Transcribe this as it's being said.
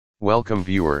Welcome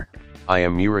viewer, I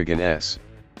am Murugan S.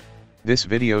 This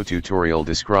video tutorial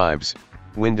describes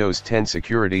Windows 10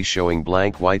 security showing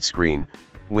blank white screen,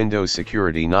 Windows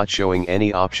security not showing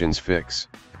any options fix.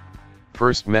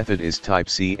 First method is type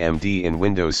CMD in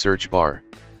Windows search bar.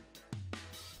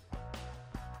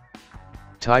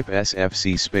 Type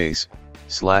SFC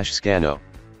 /scanno.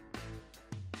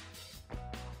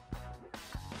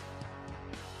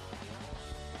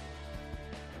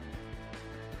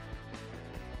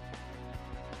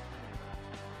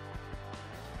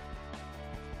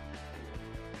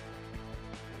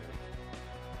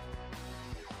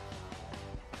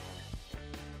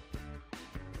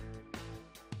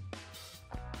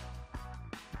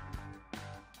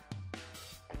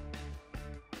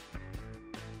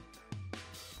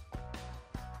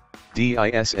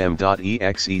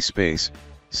 dism.exe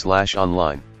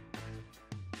 /online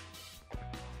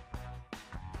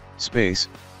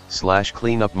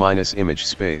 /cleanup -image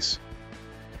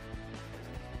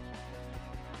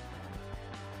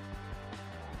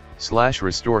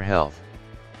 /restore health.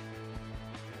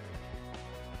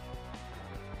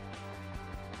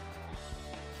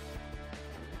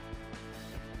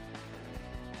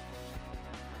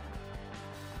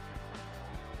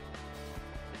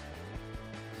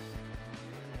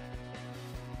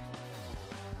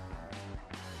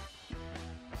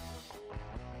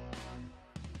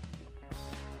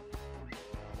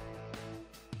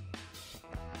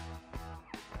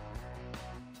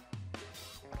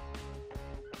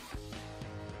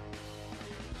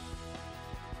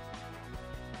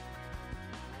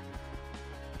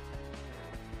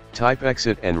 Type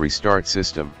exit and restart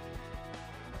system.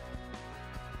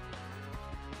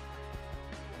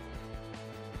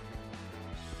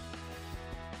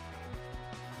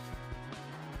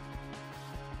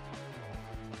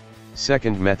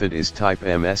 Second method is type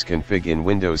msconfig in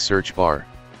Windows search bar.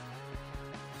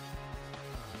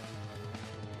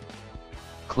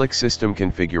 Click System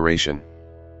Configuration.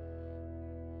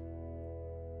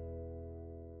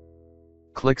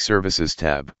 Click Services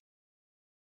tab.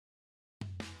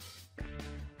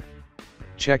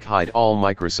 Check Hide All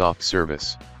Microsoft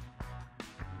Service.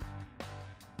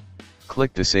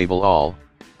 Click Disable All,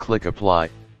 click Apply,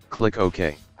 click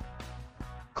OK.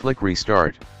 Click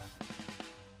Restart.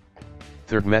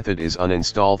 Third method is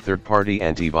uninstall third-party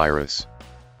antivirus.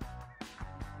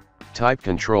 Type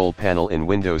Control Panel in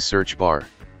Windows search bar.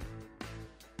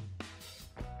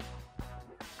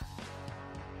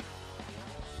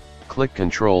 Click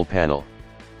Control Panel.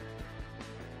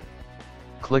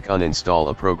 Click Uninstall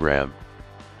a program.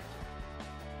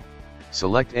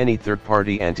 Select any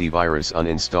third-party antivirus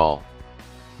uninstall.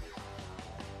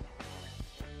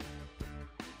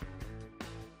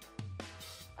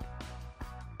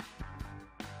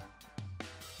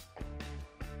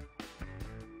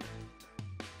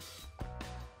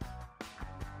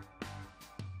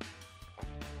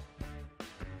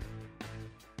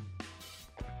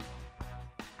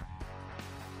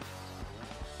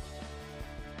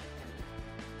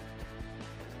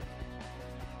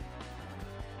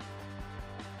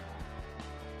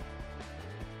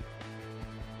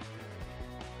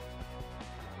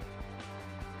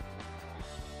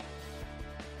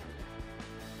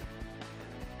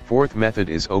 Fourth method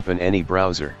is open any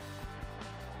browser.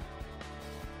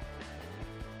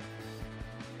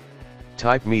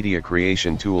 Type Media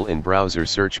Creation Tool in browser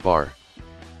search bar.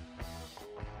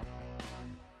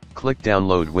 Click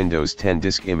Download Windows 10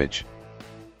 disk image.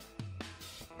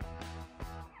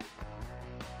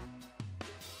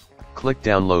 Click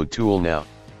Download Tool now.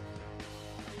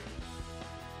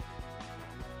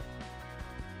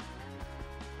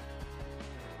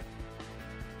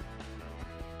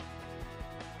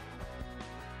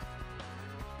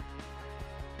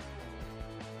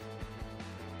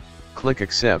 Click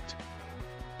Accept.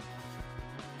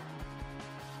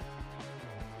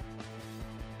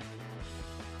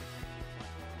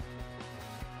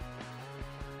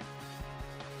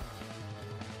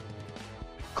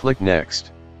 Click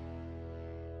Next.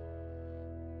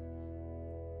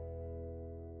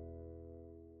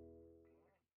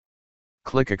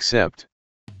 Click Accept.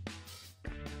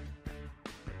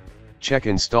 Check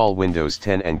Install Windows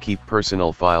 10 and keep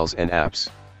personal files and apps.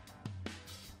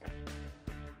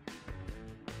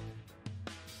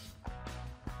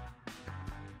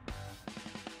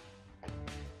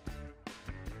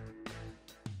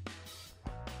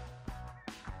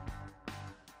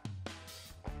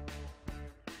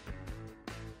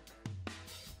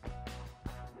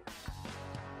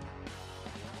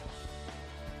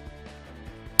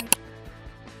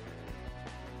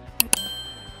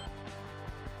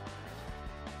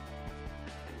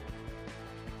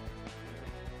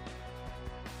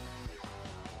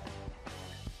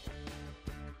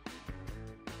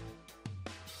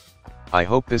 I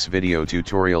hope this video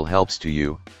tutorial helps to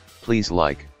you. Please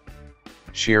like,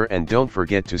 share and don't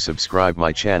forget to subscribe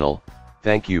my channel.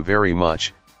 Thank you very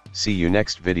much. See you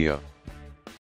next video.